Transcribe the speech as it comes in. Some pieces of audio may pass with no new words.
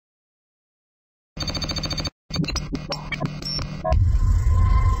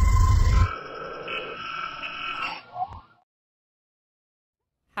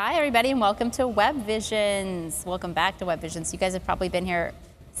Hi, everybody, and welcome to WebVisions. Welcome back to WebVisions. You guys have probably been here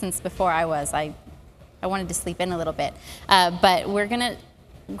since before I was. I wanted to sleep in a little bit. But we're going to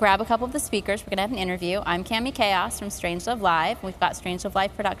grab a couple of the speakers. We're going to have an interview. I'm Cami Chaos from Strangelove Live. We've got Strangelove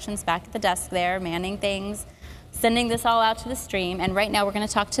Live Productions back at the desk there, manning things, sending this all out to the stream. And right now we're going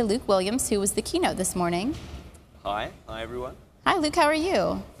to talk to Luke Williams, who was the keynote this morning. Hi. Hi, everyone. Hi, Luke. How are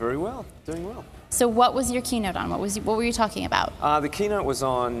you? Very well. Doing well. So what was your keynote on? What were you talking about? The keynote was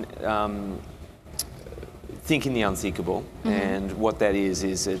on thinking the unthinkable, and what that is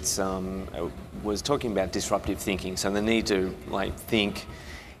it was talking about disruptive thinking. So the need to think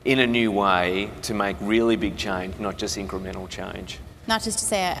in a new way to make really big change, not just incremental change. Not just to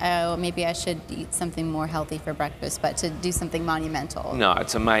say, oh, maybe I should eat something more healthy for breakfast, but to do something monumental. No,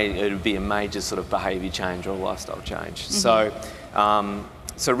 it would be a major sort of behaviour change or lifestyle change.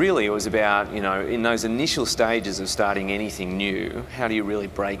 So really it was about, in those initial stages of starting anything new, how do you really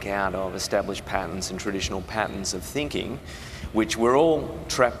break out of established patterns and traditional patterns of thinking, which we're all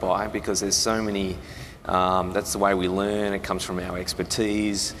trapped by because there's so many, that's the way we learn, it comes from our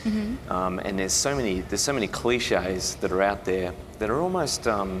expertise, and there's so many cliches that are out there that are almost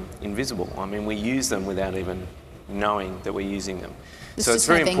invisible. I mean, we use them without even knowing that we're using them. So it's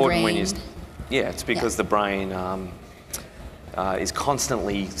very important when you, it's because the brain is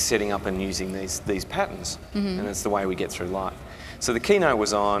constantly setting up and using these patterns, and that's the way we get through life. So the keynote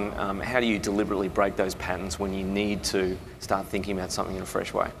was on how do you deliberately break those patterns when you need to start thinking about something in a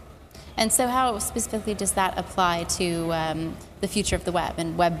fresh way. And so how specifically does that apply to the future of the web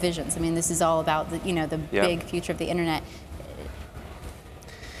and WebVisions? I mean, this is all about the big future of the internet.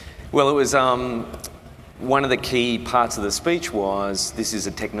 Well, it was one of the key parts of the speech was this is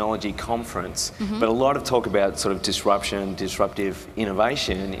a technology conference, but a lot of talk about sort of disruption, disruptive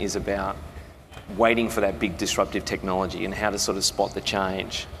innovation is about waiting for that big disruptive technology and how to sort of spot the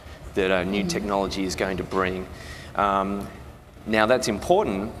change that a new technology is going to bring. Now that's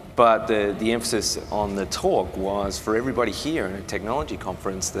important, but the emphasis on the talk was for everybody here in a technology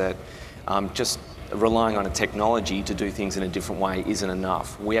conference that just relying on a technology to do things in a different way isn't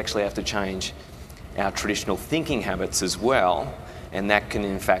enough. We actually have to change our traditional thinking habits as well, and that can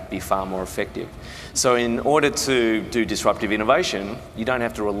in fact be far more effective. So in order to do disruptive innovation, you don't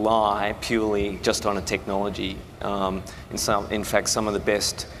have to rely purely just on a technology. In fact, some of the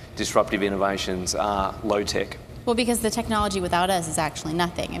best disruptive innovations are low-tech. Well, because the technology without us is actually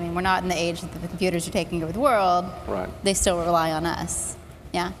nothing. I mean, we're not in the age that the computers are taking over the world. Right. They still rely on us.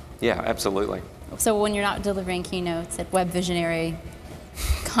 Yeah? Yeah, absolutely. So when you're not delivering keynotes at Web Visionary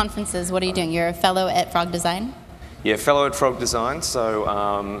conferences, what are you doing? You're a fellow at Frog Design? Yeah, fellow at Frog Design. So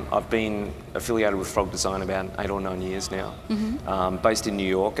I've been affiliated with Frog Design about 8 or 9 years now, based in New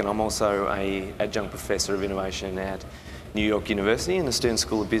York, and I'm also an adjunct professor of innovation at New York University in the Stern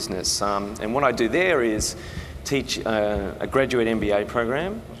School of Business. And what I do there is teach a graduate MBA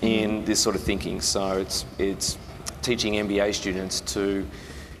program in this sort of thinking. So it's teaching MBA students to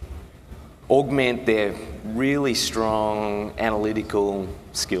augment their really strong analytical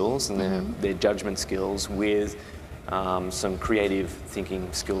skills and their judgment skills with some creative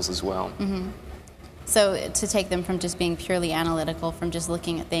thinking skills as well. So to take them from just being purely analytical, from just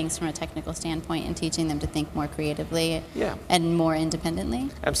looking at things from a technical standpoint and teaching them to think more creatively and more independently?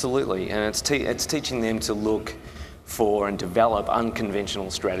 Absolutely, and it's teaching them to look for and develop unconventional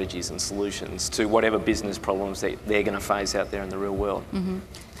strategies and solutions to whatever business problems they're going to face out there in the real world.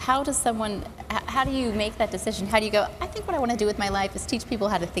 How do you make that decision? How do you go, I think what I want to do with my life is teach people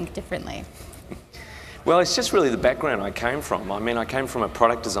how to think differently? Well, it's just really the background I came from. I mean, I came from a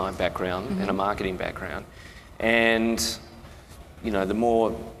product design background and a marketing background. And, I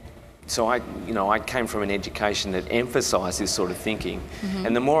came from an education that emphasised this sort of thinking.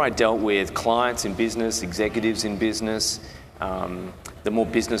 And the more I dealt with clients in business, executives in business, the more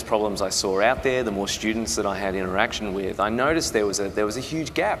business problems I saw out there, the more students that I had interaction with, I noticed there was a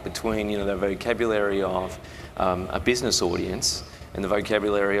huge gap between the vocabulary of a business audience and the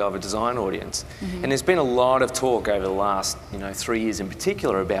vocabulary of a design audience. And there's been a lot of talk over the last 3 years in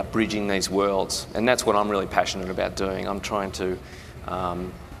particular about bridging these worlds, and that's what I'm really passionate about doing. I'm trying to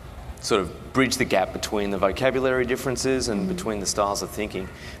sort of bridge the gap between the vocabulary differences and between the styles of thinking,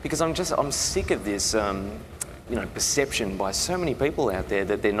 because I'm sick of this perception by so many people out there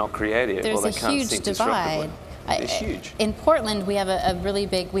that they're not creative or they can't think disruptively. It's huge. In Portland, we have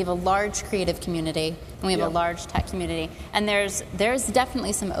we have a large creative community, and we have a large tech community. And there's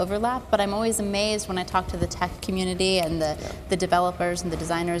definitely some overlap, but I'm always amazed when I talk to the tech community and the developers and the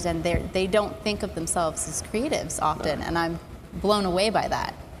designers, and they don't think of themselves as creatives often, and I'm blown away by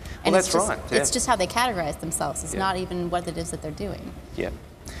that. And that's right. It's just how they categorize themselves. It's not even what it is that they're doing. Yeah.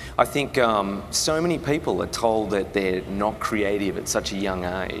 I think so many people are told that they're not creative at such a young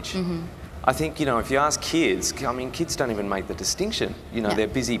age. I think, you know, if you ask kids, I mean, kids don't even make the distinction. You know, they're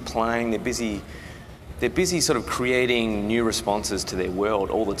busy playing, they're busy sort of creating new responses to their world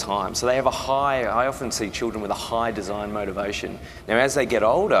all the time. So they have I often see children with a high design motivation. Now, as they get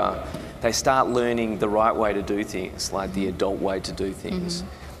older, they start learning the right way to do things, like the adult way to do things.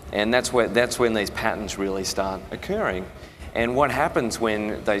 And that's when these patterns really start occurring. And what happens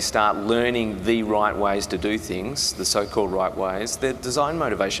when they start learning the right ways to do things, the so-called right ways, their design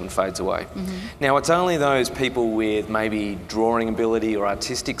motivation fades away. Now, it's only those people with maybe drawing ability or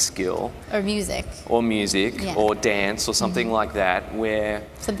artistic skill. Or music. Or dance or something like that, where...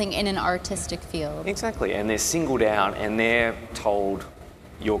 Something in an artistic field. Exactly, and they're singled out and they're told,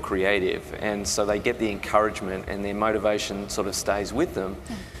 you're creative. And so they get the encouragement and their motivation sort of stays with them.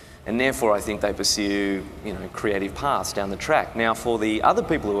 And therefore, I think they pursue, you know, creative paths down the track. Now, for the other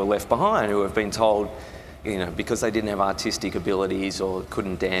people who are left behind, who have been told, you know, because they didn't have artistic abilities or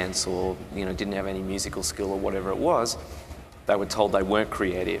couldn't dance or, you know, didn't have any musical skill or whatever it was, they were told they weren't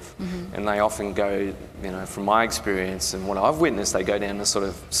creative. And they often go, you know, from my experience and what I've witnessed, they go down the sort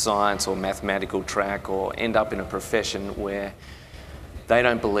of science or mathematical track or end up in a profession where they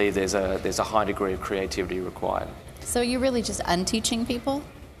don't believe there's a high degree of creativity required. So you're really just unteaching people?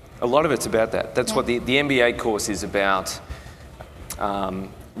 A lot of it's about that. That's what the MBA course is about,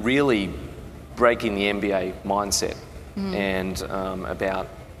 really breaking the MBA mindset and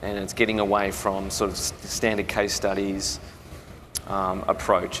it's getting away from sort of standard case studies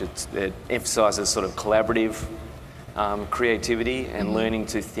approach. It emphasises sort of collaborative creativity and learning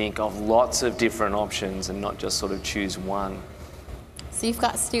to think of lots of different options and not just sort of choose one. So you've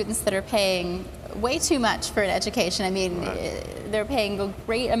got students that are paying way too much for an education. I mean, they're paying a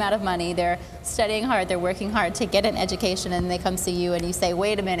great amount of money, they're studying hard, they're working hard to get an education, and they come see you and you say,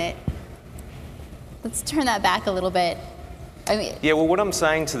 wait a minute, let's turn that back a little bit. I mean, yeah, well, what I'm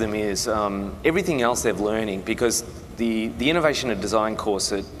saying to them is everything else they're learning, because the Innovation and Design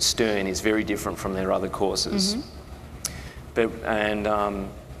course at Stern is very different from their other courses. But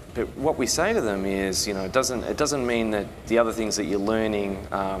what we say to them is, you know, it doesn't mean that the other things that you're learning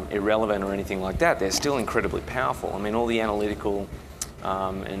irrelevant or anything like that. They're still incredibly powerful. I mean, all the analytical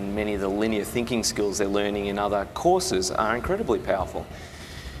and many of the linear thinking skills they're learning in other courses are incredibly powerful.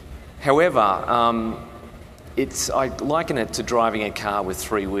 However, I liken it to driving a car with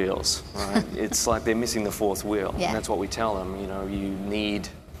 3 wheels. Right? It's like they're missing the 4th wheel, and that's what we tell them. You know, you need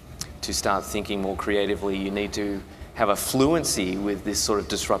to start thinking more creatively. You need to have a fluency with this sort of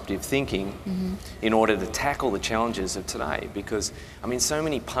disruptive thinking in order to tackle the challenges of today. Because, I mean, so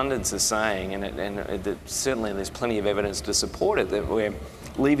many pundits are saying, and certainly there's plenty of evidence to support it, that we're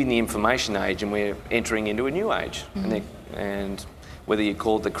leaving the information age and we're entering into a new age. And whether you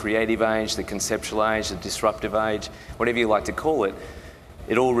call it the creative age, the conceptual age, the disruptive age, whatever you like to call it,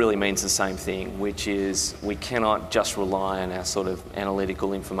 it all really means the same thing, which is we cannot just rely on our sort of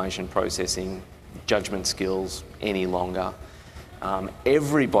analytical information processing judgment skills any longer.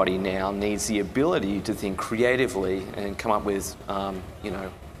 Everybody now needs the ability to think creatively and come up with, you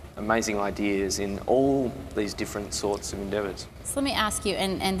know, amazing ideas in all these different sorts of endeavours. So let me ask you,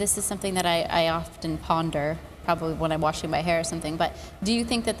 and this is something that I often ponder, probably when I'm washing my hair or something, but do you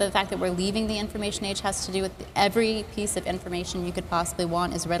think that the fact that we're leaving the information age has to do with every piece of information you could possibly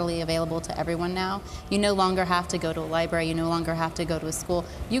want is readily available to everyone now? You no longer have to go to a library, you no longer have to go to a school.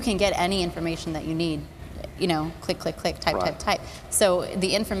 You can get any information that you need, you know, click, click, click, type. So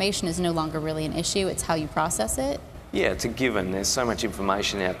the information is no longer really an issue, it's how you process it. Yeah, it's a given. There's so much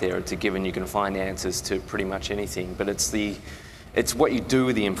information out there, it's a given you can find answers to pretty much anything, but it's what you do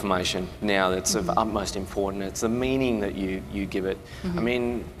with the information now that's of utmost importance. It's the meaning that you give it. I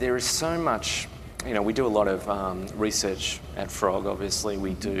mean, there is so much, you know, we do a lot of research at Frog, obviously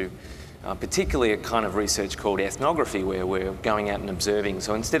we do, particularly a kind of research called ethnography, where we're going out and observing.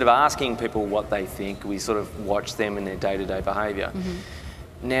 So instead of asking people what they think, we sort of watch them in their day-to-day behaviour.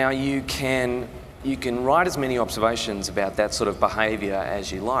 Now you can write as many observations about that sort of behaviour as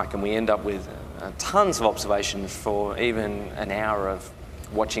you like, and we end up with tons of observations for even an hour of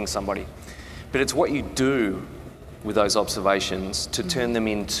watching somebody. But it's what you do with those observations to turn them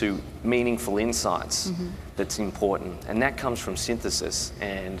into meaningful insights that's important. And that comes from synthesis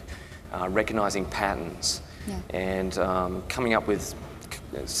and recognising patterns and coming up with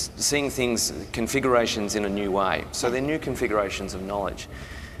seeing things, configurations in a new way. So they're new configurations of knowledge.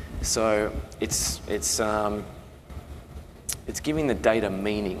 So it's giving the data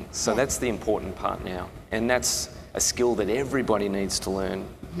meaning. So that's the important part now. And that's a skill that everybody needs to learn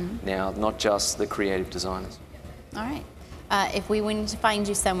now, not just the creative designers. All right. If we wanted to find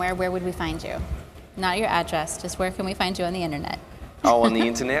you somewhere, where would we find you? Not your address, just where can we find you on the internet? Oh, on the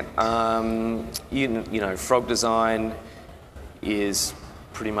internet? You know, Frog Design is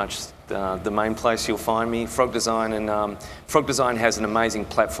pretty much the main place you'll find me. Frog Design, and Frog Design has an amazing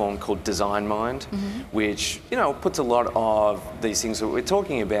platform called Design Mind, which, you know, puts a lot of these things that we're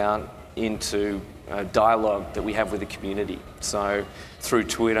talking about into dialogue that we have with the community. So through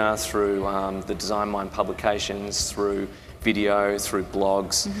Twitter, through the Design Mind publications, through video, through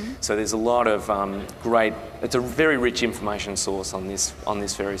blogs. So there's a lot of great, it's a very rich information source on this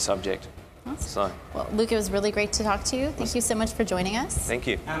very subject. Awesome. So, well, Luke, it was really great to talk to you. Thank you so much for joining us. Thank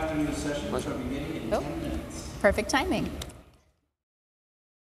you. Afternoon session, which will be beginning in 10 minutes. Perfect timing.